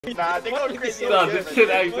Nah, they go crazy. Nah, this shit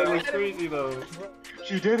actually looks crazy though.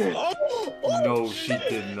 She did it. No, she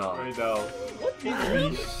did not. Right now.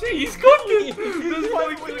 Holy shit, he's cooking! This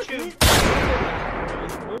boy cooking!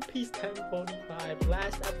 One Piece 1045.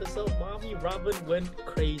 Last episode, Mommy Robin went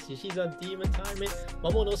crazy. She's on demon timing.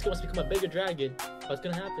 Momonosuke wants to become a bigger dragon. What's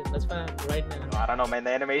gonna happen? Let's find out right now. I don't know, man. The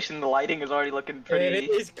animation, the lighting is already looking pretty. It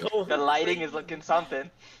is going. The lighting is looking something.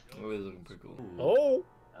 Oh, it's looking pretty cool. Oh.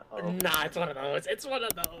 Uh-oh. Nah, it's one of those. It's one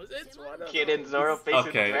of those. It's one of those. Kid and Zoro faces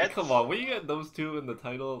Okay, threats. come on. When you get those two in the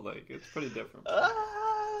title, like, it's pretty different.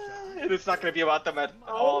 It's not gonna be about them at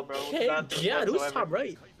all, bro. Okay. Not Yeah, who's whatsoever. top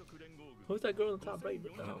right? Who's that girl on top right?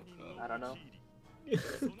 Oh, God. I don't know.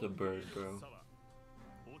 The bird, bro.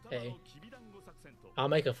 Hey. I'll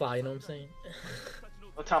make it fly, you know what I'm saying?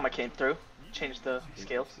 Otama came through. Changed the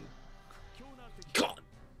scales. God!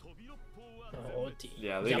 Oh, dear.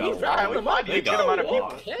 Yeah, they we got fucked we them might up. be a good amount of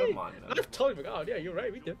people. Okay. Come on now. I totally forgot. Yeah, you're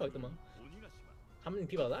right. We did fuck them up. How many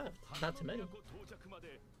people are left? Not too many.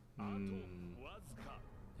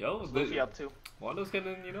 What's Luffy up to? Wando's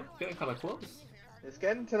getting, you know, getting kind of close. It's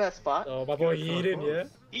getting to that spot. Oh, my boy Eden, yeah?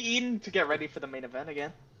 Eden to get ready for the main event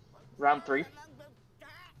again. Round 3.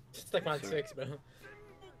 It's like round 6, bro.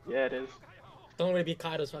 Yeah, it is. Don't really beat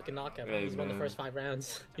Kaido's fucking knockout. Hey, He's won the man. first 5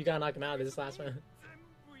 rounds. You gotta knock him out in this last round.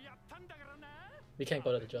 We can't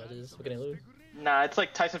go to the judges. We're gonna lose. Nah, it's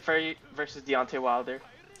like Tyson Fury versus Deontay Wilder.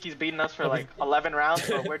 He's beaten us for like 11 rounds,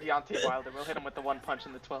 but we're Deontay Wilder. We'll hit him with the one punch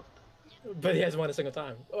in the 12th. But he hasn't won a single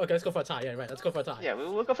time. Okay, let's go for a tie. Yeah, right. Let's go for a tie. Yeah,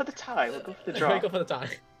 we'll go for the tie. We'll go for the draw. Let's go for the tie.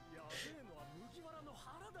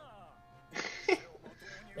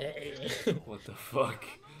 Hey. What the fuck?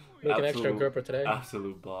 Make an extra gripper today.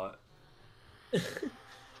 Absolute bot. There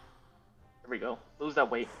we go. Lose that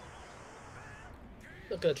weight.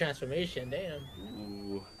 Look at the transformation. Damn.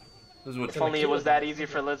 Ooh. This is what If only it was that easy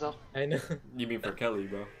for Lizzo. I know. you mean for Kelly,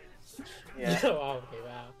 bro. Yeah. Oh, okay,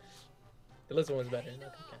 wow. The Lizard one's better.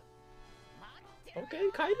 Okay,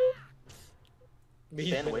 kind of.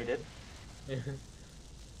 Stand waited.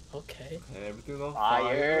 Okay. Hey, everything's on Fire.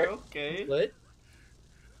 fire. Okay. Lit.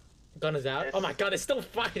 Gun is out. Yes. Oh my god, it's still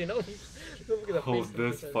fighting. Oh, look at the Oh, face.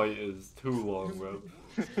 this fight is too long, bro.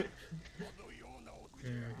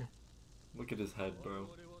 Look at his head, bro.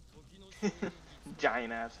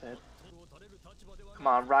 Giant ass head. Come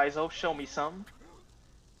on, Rizo, show me something.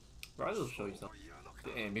 Rise will show you something.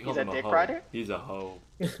 Damn, he He's calls a him dick hoe. rider? He's a hoe.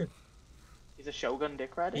 He's a Shogun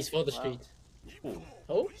dick rider? He's for the Wow. streets. Ooh.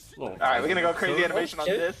 Oh, Alright, we're gonna go crazy So- animation on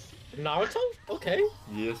shit. this. Naruto? Okay.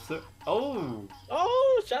 Yes, sir. Oh!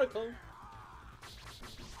 Oh, Shadow Clone.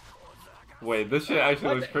 Wait, this shit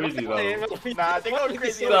actually looks crazy, though. Nah, they go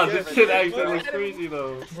crazy Nah, on this shit actually looks crazy,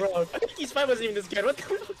 though. Bro, I think his fight wasn't even this good. What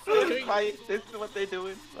the This fight, this is what they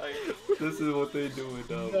doing. Like, This is what they doing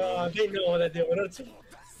now, No, bro. they know what they're doing. That's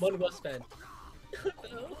money well spent.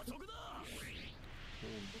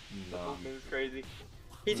 Nah. this is crazy.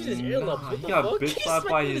 He just his earlobe. Nah, What he the got fuck? bit He's slapped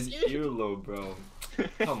by smacking his ear. earlobe, bro.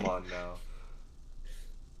 Come on now.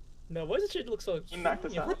 No, why does this shit look so He knocked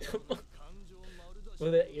us clean? out. What the fuck?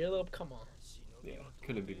 With an earlobe? Come on. Yeah,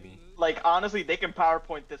 couldn't be me. Like, honestly, they can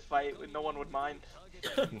PowerPoint this fight and no one would mind.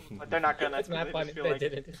 But they're not gonna. That's They not just funny. feel They like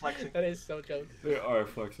didn't. flexing. That is so joke. They are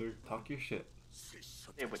flexer. Talk your shit.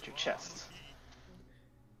 Yeah, with your chest.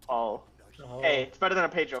 Oh. Oh. Hey, it's better than a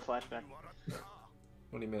Pedro flashback.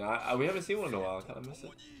 What do you mean? We haven't seen one in a while. I kind of miss it.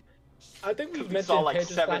 I think we've We mentioned saw, like,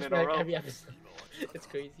 Pedro's 7 in a flashback row. every episode. It's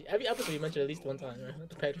crazy. Every episode we mentioned at least one time, right?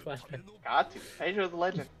 The Pedro flashback. Got to. Pedro's a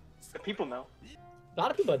legend. The people know. A lot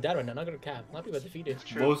of people are dead right now, not gonna cap. A lot of people are defeated.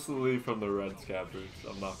 True. Mostly from the red scabbers.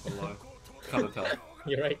 I'm not gonna lie. Kind of tough.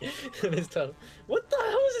 You're right. It is tough. What the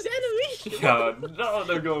hell is this animation? Yeah, no,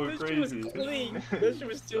 they're going This shit was crazy. clean. This shit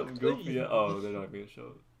was still Some clean. goofy. Oh, they're not gonna show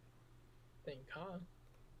it. Thank God.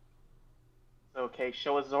 Okay,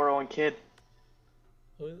 show us Zoro and Kid.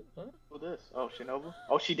 Huh? Who this? Oh, Shinobu.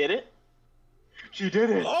 Oh, she did it? She did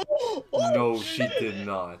it! Oh! No, she did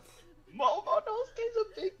not. Momonosuke's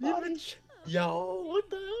a big body. Yo, what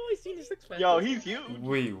the hell? I seen the six pack. Yo, he's huge.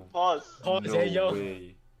 Wait, Pause. Pause, no hey, yo.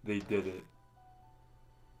 way. They did it.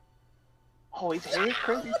 Oh, his hair is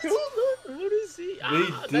crazy too? What is he?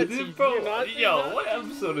 They did it, bro. Yo, what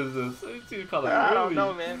episode? episode is this? It's too kind of I don't early.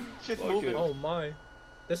 know, man. Shit's Fuck moving. it. Oh my.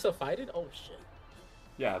 They're still fighting? Oh shit.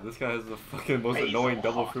 Yeah, this guy has the fucking most Razor annoying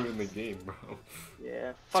double Hawk. fruit in the game, bro.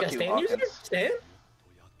 Yeah, This fuck guy you, Stan user? Hawkins. Stan?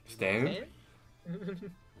 Stan?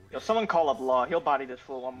 Stan? Yo, someone call up Law. He'll body this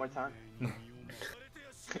fool one more time.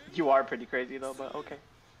 You are pretty crazy though, but okay.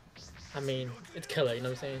 I mean, it's killer, you know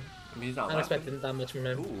what I'm saying? I mean, he's not I'm not laughing. expecting that much from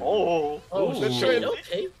him. Ooh. Oh, Oh Ooh. shit,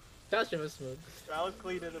 okay. That shit was smooth. that was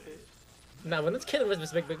clean in a bit. Nah, when it's killing with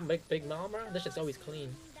this big mom, bro, this shit's always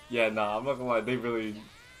clean. Yeah, nah, I'm not gonna lie. They really.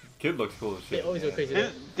 Kid looks cool as shit. They always go man. crazy.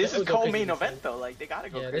 This is always go crazy co-main this event time. though. Like they gotta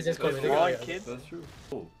go Yeah, crazy. this is co-main There's event. one, Yeah, kids. That's true.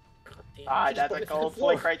 Oh. Damn, Ah, she just that's put a me to the gold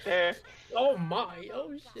floor. flick right there. Oh my!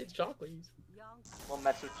 Oh shit! Shockwaves. We'll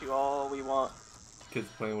mess with you all we want. Kid's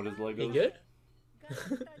playing with his Legos. You good?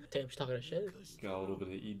 Damn, she's talking to shit. Got a little bit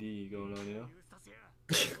of ED going on, you know?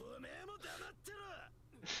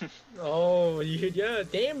 Oh, yeah.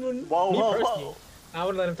 Damn. Whoa, me whoa, personally, whoa. I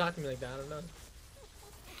wouldn't let him talk to me like that. I don't know.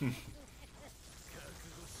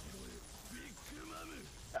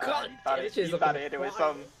 God You thought damn, it, this shit is you thought looking it was fire.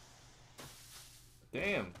 something.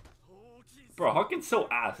 Damn. Bro, Hawkins so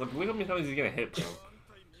ass. Look how many times he's gonna hit, bro.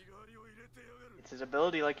 It's his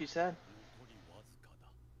ability, like you said.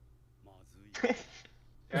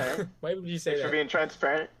 Alright. Why would you say Thanks for that? being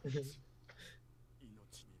transparent.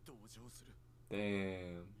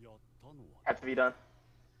 Damn. Had to be done.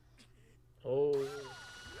 Oh.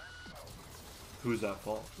 Who's at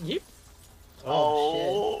fault? Yep.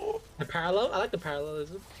 Oh, Shit. The parallel? I like the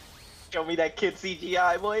parallelism. show me that kid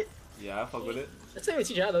CGI, boy. Yeah, I fuck with it. That's not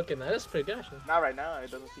even CGI looking. That's pretty good, actually. Not right now, it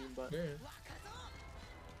doesn't seem, but. Yeah.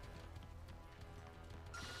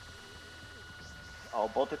 Oh,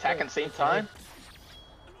 both attacking same okay. time?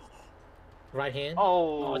 Right hand.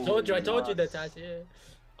 Oh. I told you that, Tash. Yeah.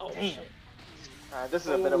 Oh, Damn. shit. This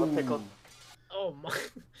is a bit of a pickle. Oh my.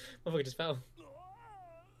 Motherfucker just fell.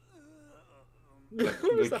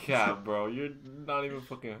 The cat, bro. You're not even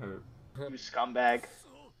fucking hurt. You scumbag.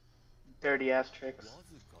 Dirty ass tricks.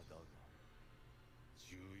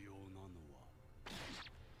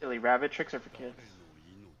 Silly rabbit tricks are for kids.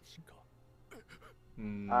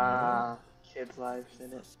 Ah, kids' lives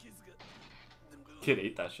in it. Kid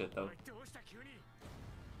ate that shit though.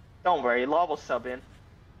 Don't worry, Law will sub in.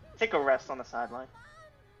 Take a rest on the sideline.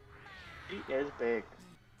 He is big.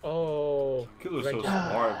 Oh. Kid was so Right.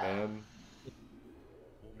 smart, man.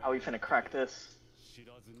 How we finna crack this?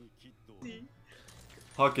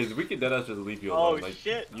 Hawkins, we can deadass just leave you Oh alone. Like,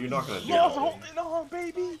 shit! you're not gonna do Law's nothing. holding on,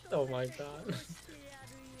 baby. Oh my god.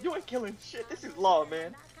 You ain't killing shit. This is Law,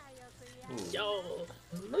 man. Ooh. Yo.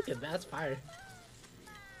 Look at that. That's fire.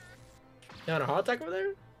 You on a heart attack over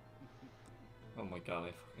there? Oh my god,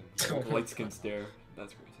 I fucking light skin stare.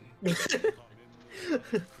 That's crazy.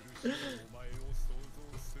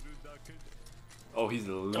 Oh, he's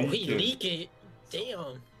leaking. Oh, he leak it.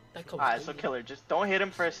 Damn. That comes Alright, so killer, just don't hit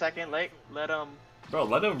him for a second. Let him. Bro,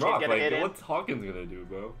 let him rock. get Like, hit in. what's Hawkins gonna do,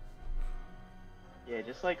 bro? Yeah,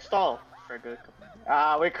 just like stall for a good.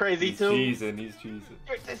 Ah, we're crazy He's too. cheesing, he's cheesing.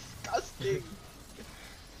 You're disgusting.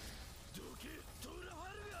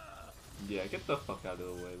 Yeah, get the fuck out of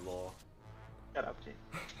the way, Law. Shut up, Jay.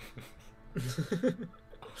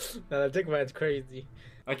 Nah, that Dick Man's crazy.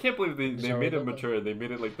 I can't believe they Zoro made it Loco. mature. They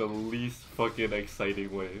made it like the least fucking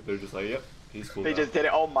exciting way. They're just like, yep, he's cool They now. just did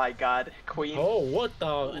it. Oh my god, Queen. Oh, what the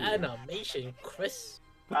animation, Chris?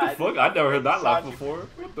 What the fuck? I never heard that laugh Sanji. before.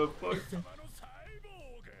 What the fuck?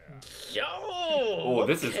 Yo! Oh,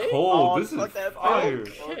 this is okay. cold. Oh, this is fuck that fire.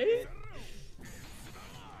 Okay.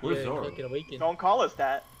 Where's Yeah, Zoro? fucking awakened. Don't call us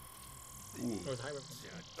that. Ooh. Or timer.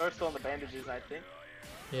 They're still in the bandages, I think.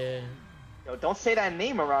 Yeah. Yo, don't say that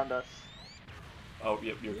name around us. Oh,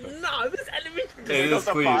 yep, you're good. Nah, this animation. It There is goes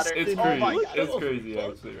the please. fodder. It's Oh my crazy. God. It's crazy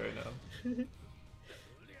actually right now.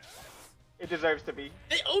 It deserves to be.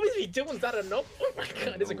 They always be doing that or no. Oh my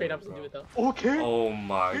god, this is a great episode to do it though. Okay. Oh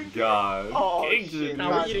my god. Oh, King shit. dude.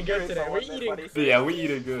 Nah, we're eating good today. We're Buddy. eating. Yeah, we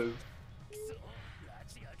eating good.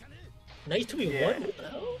 Nice 2v1. Yeah. What the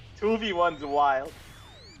hell? 2v1's wild.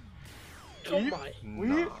 Oh my.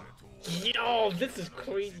 Nah. Yo, this is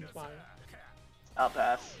crazy fire. I'll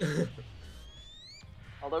pass.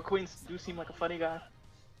 Although Queens do seem like a funny guy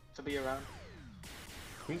to be around.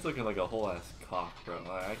 Queen's looking like a whole ass cock, bro.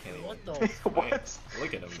 I can't even. What the? What?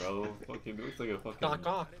 Look at him, bro. Fucking looks like a fucking. Knock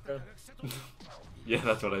off, bro. Yeah,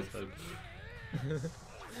 that's what I said.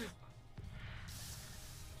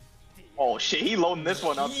 Oh shit, he loading this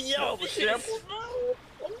one up. Yo, Oh, shit. oh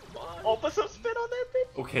my. Oh, put some spin on that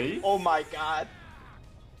bitch. Okay. Oh my god.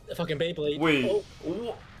 The fucking Beyblade. Wait. Oh,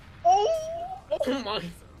 Wha- Oh! my.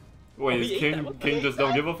 Wait, he is ate King that one. King just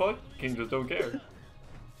don't give a fuck? King just don't care.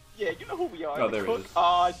 Yeah, you know who we are. Oh, the there he cook. is.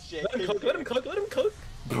 Oh shit. Let him cook, let him cook, let him cook.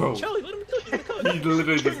 Bro. Charlie, let him cook. He's the cook. He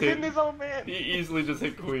literally just King's hit. hitting his own man. He easily just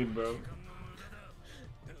hit Queen, bro.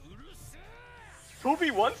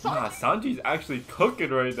 2v1 Nah, song? Sanji's actually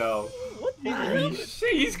cooking right now. What the Holy hell?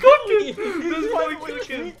 shit, he's cooking! He's This fighting boy with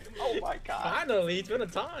cooking! King. Oh my god. Finally, it's been a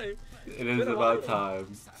time. It is about time.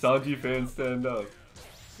 Sanji fans stand up.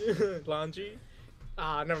 Laundry.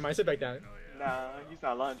 Ah, never mind. Sit back down. Nah, he's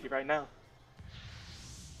not laundry right now.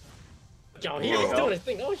 Yo, he's Bro. doing his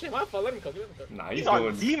thing. Oh shit, my fault. Let him go. Let him go. Nah, He's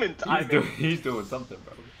on demon timing. He's doing something,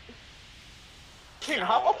 bro. King,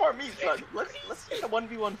 hop up our meat, son. Let's get a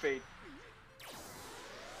 1v1 fade.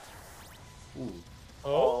 Ooh.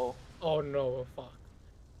 Oh? Oh no, fuck.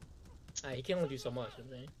 Nah, he can only do so much, I'm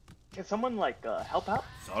saying. Can someone like help out?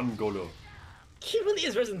 Sangolo. He really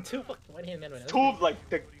is versus two fucking one-hand men right now. Two of like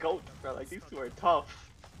the goats, bro. Like these two are tough.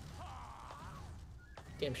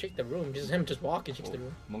 Damn, shake the room. Just him just walking shakes the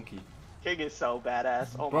room. Monkey. King is so badass.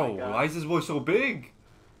 Oh Bro, my god. why is his voice so big?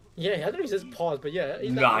 Yeah, I think he says pause, but yeah.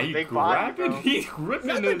 He's Nah, not... he big body, grabbing. bro. He's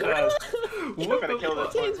gripping his ass. I'm What gonna the kill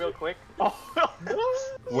this fuck? one real quick. Oh,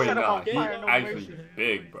 Wait, Set him nah, on he's fire, no actually mercy.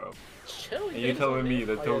 big, bro. Chill, And you're telling me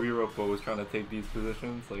that Toguro was trying to take these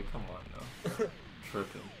positions? Like, come on now.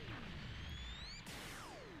 Tripping.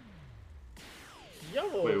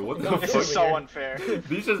 Yo, Wait, what the fuck this fuck? is so unfair.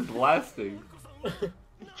 He's just blasting.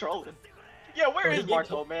 He's trolling. Yeah, where Bro, is he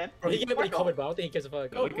Marco, man? Bro, he get pretty Marco. covered, but I don't think he gives a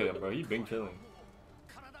fuck. Look at him, bro. He's been chilling.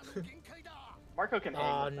 Marco can hang.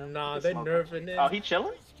 Ah, with them. nah, Just they're smoke nerfing him. him. Oh, he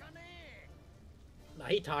chilling? Nah,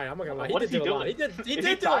 he tired. I'm not gonna lie. He What did is he do a lot. doing? He did Is he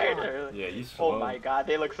do a tired? lot. Or... Yeah, he's Oh slow. my god,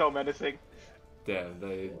 they look so menacing. Damn,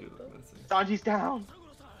 they do look missing. Sanji's down.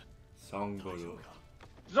 Sangolo.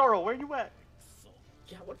 Zoro, where you at?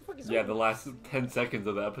 Yeah, what the fuck is Yeah, that? the last 10 seconds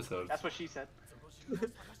of the episode. That's what she said.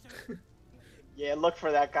 Yeah, look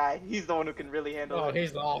for that guy. He's the one who can really handle Oh, it.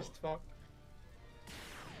 he's lost. Fuck.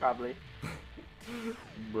 Probably.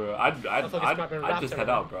 Bro, I'd Motherfucker's just raptor, head man.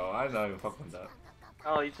 out, bro. I'm not even fucking with that.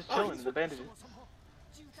 Oh, he's just Oh, chilling in the bandages.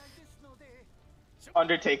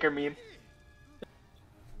 Undertaker meme.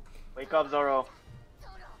 Wake up, Zoro.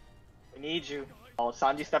 We need you. Oh,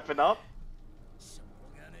 Sanji stepping up.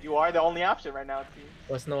 You are the only option right now, it seems.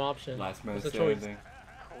 What's no option? Last minute What's the choice? standing.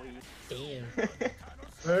 Damn.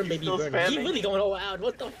 Burn, He's baby, still burn. He spamming. really going all out.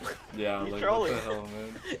 What the fuck? Yeah, He's like, trolling. what the hell,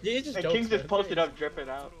 man? Yeah, he just And jokes, King's just man. posted up, dripping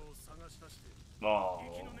out. Oh,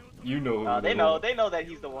 you know. They know that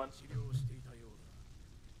he's the one.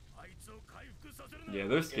 Yeah,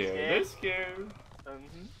 they're scared. They're scared.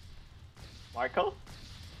 Mm-hmm. Marco?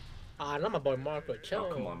 Ah, not my boy Marco. Chill.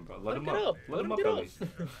 Oh, come on, bro. Let him get up. Let him up get at least.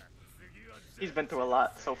 He's been through a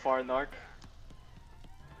lot so far in the arc.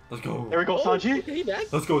 Let's go. There we go, Sanji. He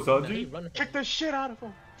back? Let's go, Nah, he Sanji. running. Kick the shit out of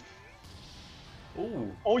him.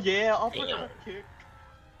 Ooh, Oh yeah, Damn. uppercut kick.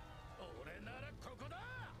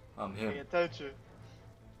 I'm Pay him. attention.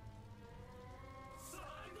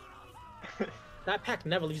 That pack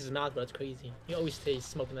never leaves his mouth, bro. It's crazy. He always stays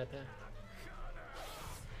smoking that pack.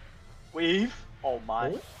 Weave. Oh my.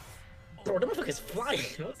 Oh? Bro, that motherfucker's flying.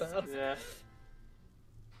 What the hell? Yeah.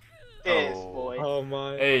 This Oh. boy. Oh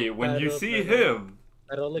my. Hey, when you That'll- see that'll- him,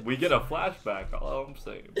 that'll look- we get a flashback. All I'm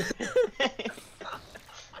saying.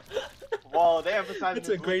 Whoa, they emphasize That's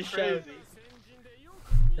this a great look shout. crazy.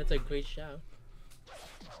 That's a great shout.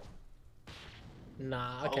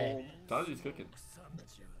 Nah, okay. Sanji's cooking.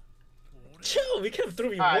 Chill, we can have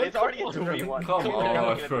 3v1. Alright, it's already a Come on, 2v1. Come Come on,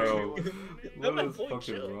 on, bro. Let What my is boy fucking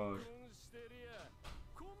chill. wrong?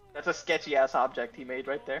 That's a sketchy ass object he made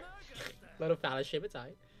right there. Little phallic shape, it's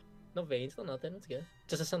alright. No veins, no nothing, it's good.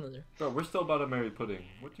 Just a cylinder. Bro, we're still about to marry pudding.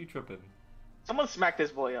 What you tripping? Someone smack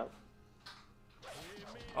this boy up.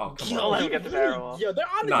 Oh, come Don't on. let him get this arrow off. Yo, they're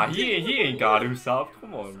on Nah, his he dick. ain't got Usopp.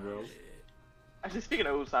 Come on, bro. Actually, speaking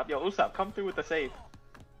of Usopp, yo, Usopp, come through with the save.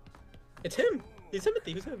 It's him. He's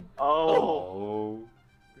Timothy. Who's him? Oh. Oh.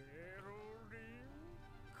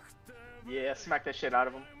 Yeah, smack that shit out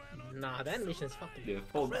of him. Nah, the animation is fucking. Yeah,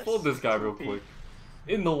 fold this guy real quick.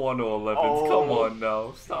 In the 1-11s. Oh. Come on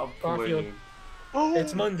now. Stop Garfield. playing. Oh,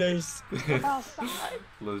 It's Mondays. I'm outside.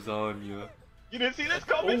 Lasagna. You didn't see this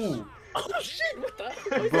coming? Ooh. Oh shit! What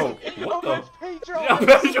the? Bro, Oh, what the? that's Pedro. Yeah,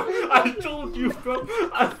 Pedro, I told you, bro.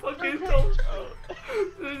 I fucking told you.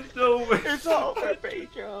 There's no way. It's over,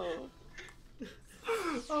 Pedro.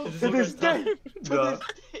 Oh, Is this To the this first time? day. To Nah, this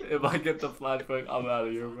day. if I get the flashback, I'm out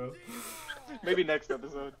of here, bro. Maybe next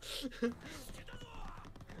episode.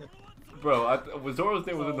 Bro, Zoro's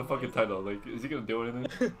name was in the fucking title. Like, is he gonna do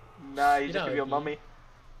anything? Nah, he's You just know, gonna be a he- mummy.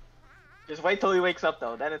 Just wait till he wakes up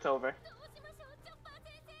though, then it's over.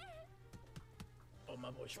 Oh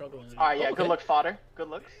my boy, struggling. Alright, yeah, Oh, good okay. look, fodder. Good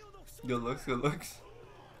looks. Good looks, good looks.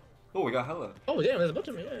 Oh, we got hella. Oh damn, there's a bunch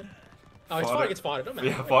of me. Yeah. Oh, his Fodder. father gets fodder. Don't matter.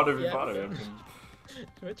 Yeah, fodder be Yeah. fodder. I mean,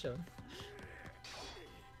 We're chilling.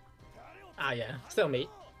 Ah yeah, still mate.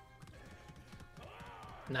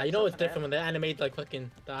 Nah, you know it's different when they animate like fucking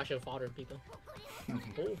the actual fodder people. Oh,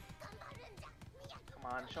 Come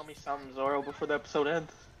on, show me some Zoro before the episode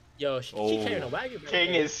ends. yo, she Oh. carrying a wagon. Bro.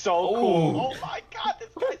 King is so Oh. cool. Oh my god, this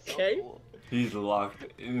guy's so Okay. cool. he's locked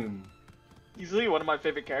in. He's really one of my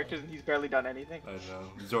favorite characters, and he's barely done anything. I know.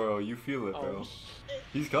 Zoro, you feel it, bro. Oh, shit.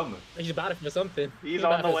 He's coming. He's about for something. He's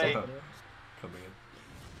on about the for way. something. Coming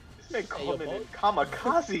in. This man Hey, yo, coming in Paul.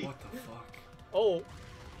 kamikaze. What the fuck? Oh,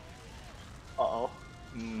 Uh-oh.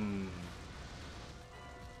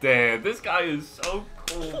 Damn, this guy is so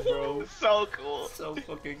cool, bro. So cool. So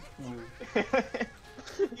fucking cool.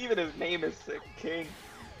 Even his name is sick, King.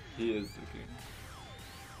 He is the king.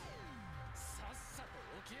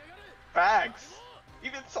 Facts.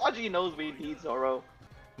 Even Sanji knows we need Zoro.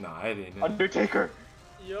 Nah, I didn't. know. Undertaker.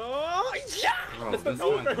 yo, yeah. Bro, That's the this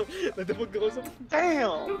move, one- bro. Let the book goes up.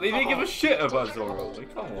 Damn. They didn't give a shit about Zoro.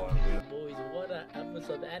 Like, come on, man. Boys, what an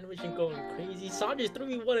episode. The animation going crazy. Sanji's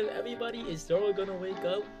 3v1 and everybody. Is Zoro gonna wake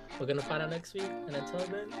up? We're gonna find out next week. And until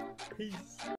then, peace.